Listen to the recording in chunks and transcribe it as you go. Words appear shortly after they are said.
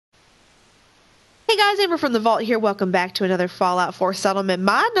guys, Amber from the Vault here. Welcome back to another Fallout 4 settlement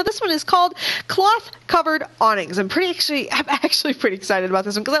mod. Now this one is called Cloth Covered Awnings. I'm actually pretty excited about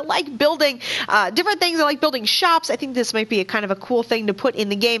this one because I like building different things. I like building shops. I think this might be a kind of a cool thing to put in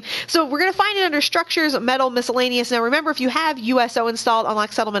the game. So we're going to find it under Structures, Metal, Miscellaneous. Now remember, if you have USO installed,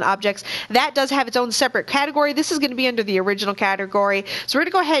 Unlock Settlement Objects, that does have its own separate category. This is going to be under the original category. So we're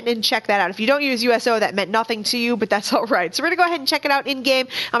going to go ahead and check that out. If you don't use USO, that meant nothing to you, but that's all right. So we're going to go ahead and check it out in game.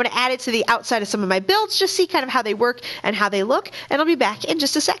 I'm going to add it to the outside of some of my builds, just see kind of how they work and how they look, and I'll be back in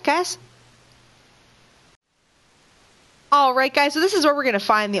just a sec, guys. Alright guys, so this is where we're going to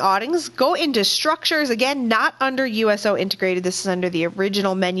find the awnings. Go into Structures, again, not under USO Integrated, this is under the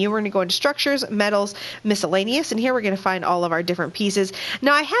original menu. We're going to go into Structures, Metals, Miscellaneous, and here we're going to find all of our different pieces.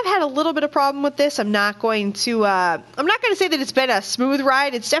 Now I have had a little bit of problem with this. I'm not going to say that it's been a smooth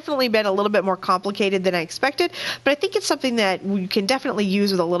ride. It's definitely been a little bit more complicated than I expected, but I think it's something that you can definitely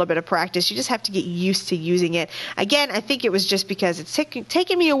use with a little bit of practice. You just have to get used to using it. Again, I think it was just because it's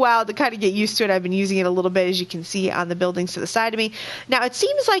taken me a while to kind of get used to it. I've been using it a little bit, as you can see on the building to the side of me. Now it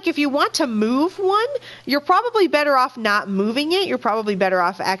seems like if you want to move one, you're probably better off not moving it. You're probably better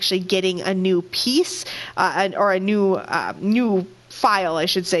off actually getting a new piece or a new file, I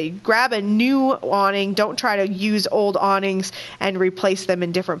should say. Grab a new awning. Don't try to use old awnings and replace them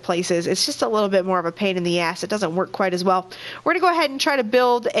in different places. It's just a little bit more of a pain in the ass. It doesn't work quite as well. We're going to go ahead and try to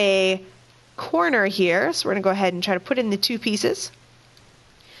build a corner here. So we're going to go ahead and try to put in the two pieces.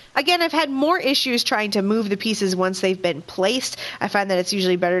 Again, I've had more issues trying to move the pieces once they've been placed. I find that it's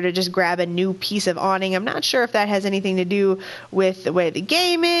usually better to just grab a new piece of awning. I'm not sure if that has anything to do with the way the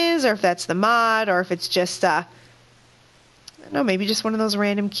game is, or if that's the mod, or if it's just no, maybe just one of those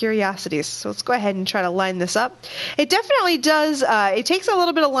random curiosities. So let's go ahead and try to line this up. It definitely does, it takes a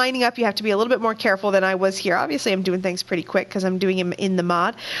little bit of lining up. You have to be a little bit more careful than I was here. Obviously, I'm doing things pretty quick because I'm doing them in the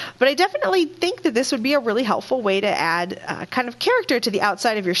mod. But I definitely think that this would be a really helpful way to add kind of character to the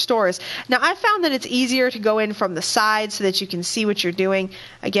outside of your stores. Now, I found that it's easier to go in from the side so that you can see what you're doing.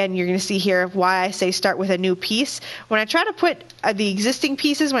 Again, you're going to see here why I say start with a new piece. When I try to put the existing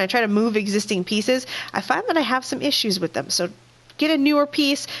pieces, when I try to move existing pieces, I find that I have some issues with them. So get a newer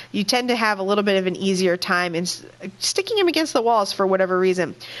piece, you tend to have a little bit of an easier time in sticking them against the walls for whatever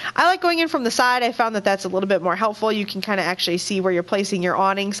reason. I like going in from the side. I found that that's a little bit more helpful. You can kind of actually see where you're placing your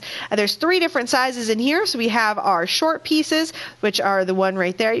awnings. There's three different sizes in here. So we have our short pieces, which are the one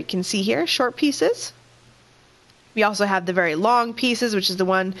right there. You can see here, short pieces. We also have the very long pieces, which is the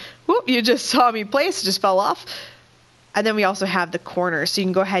one, whoop, you just saw me place, just fell off. And then we also have the corner, so you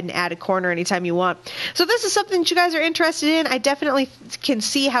can go ahead and add a corner anytime you want. So if this is something that you guys are interested in, I definitely can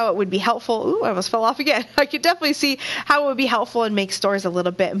see how it would be helpful. Ooh, I almost fell off again. I could definitely see how it would be helpful and make stores a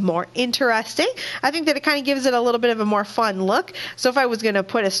little bit more interesting. I think that it kind of gives it a little bit of a more fun look. So if I was going to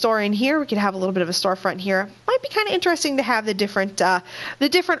put a store in here, we could have a little bit of a storefront here. Might be kind of interesting to have the different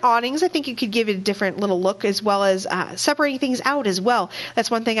awnings. I think it could give it a different little look, as well as separating things out as well. That's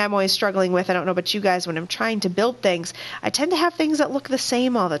one thing I'm always struggling with. I don't know about you guys when I'm trying to build things. I tend to have things that look the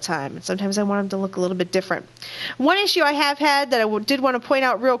same all the time, and sometimes I want them to look a little bit different. One issue I have had that I did want to point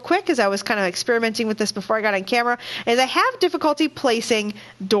out real quick, as I was kind of experimenting with this before I got on camera, is I have difficulty placing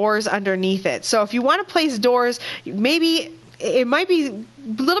doors underneath it. So if you want to place doors, maybe it might be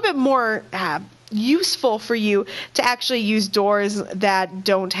a little bit more useful for you to actually use doors that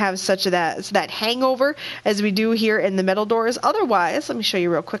don't have such that hangover as we do here in the metal doors. Otherwise, let me show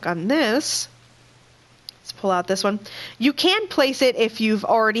you real quick on this. Let's pull out this one. You can place it if you've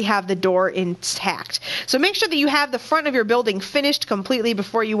already have the door intact. So make sure that you have the front of your building finished completely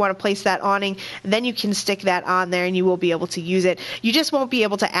before you want to place that awning. Then you can stick that on there and you will be able to use it. You just won't be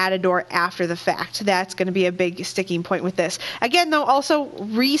able to add a door after the fact. That's going to be a big sticking point with this. Again, though, also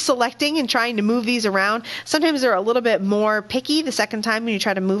reselecting and trying to move these around. Sometimes they're a little bit more picky the second time when you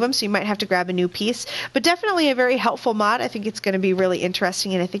try to move them, so you might have to grab a new piece. But definitely a very helpful mod. I think it's going to be really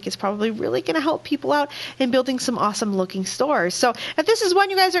interesting, and I think it's probably really going to help people out in building some awesome looking stores. So if this is one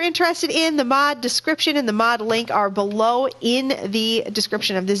you guys are interested in, the mod description and the mod link are below in the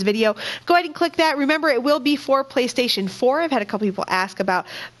description of this video. Go ahead and click that. Remember, it will be for PlayStation 4. I've had a couple people ask about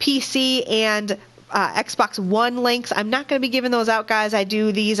PC and Xbox One links. I'm not going to be giving those out, guys. I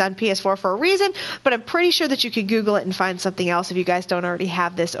do these on PS4 for a reason, but I'm pretty sure that you could Google it and find something else if you guys don't already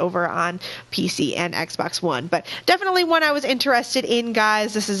have this over on PC and Xbox One. But definitely one I was interested in,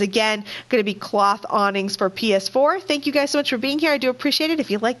 guys. This is, again, going to be cloth awnings for PS4. Thank you guys so much for being here. I do appreciate it. If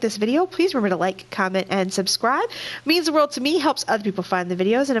you like this video, please remember to like, comment, and subscribe. It means the world to me, helps other people find the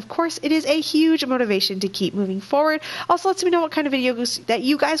videos, and of course, it is a huge motivation to keep moving forward. Also lets me know what kind of videos that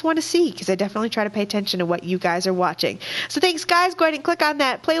you guys want to see, because I definitely try to pay pay attention to what you guys are watching. So thanks, guys. Go ahead and click on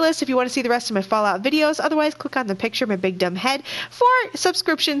that playlist if you want to see the rest of my Fallout videos. Otherwise, click on the picture of my big dumb head for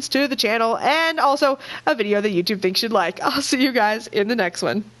subscriptions to the channel and also a video that YouTube thinks you'd like. I'll see you guys in the next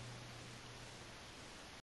one.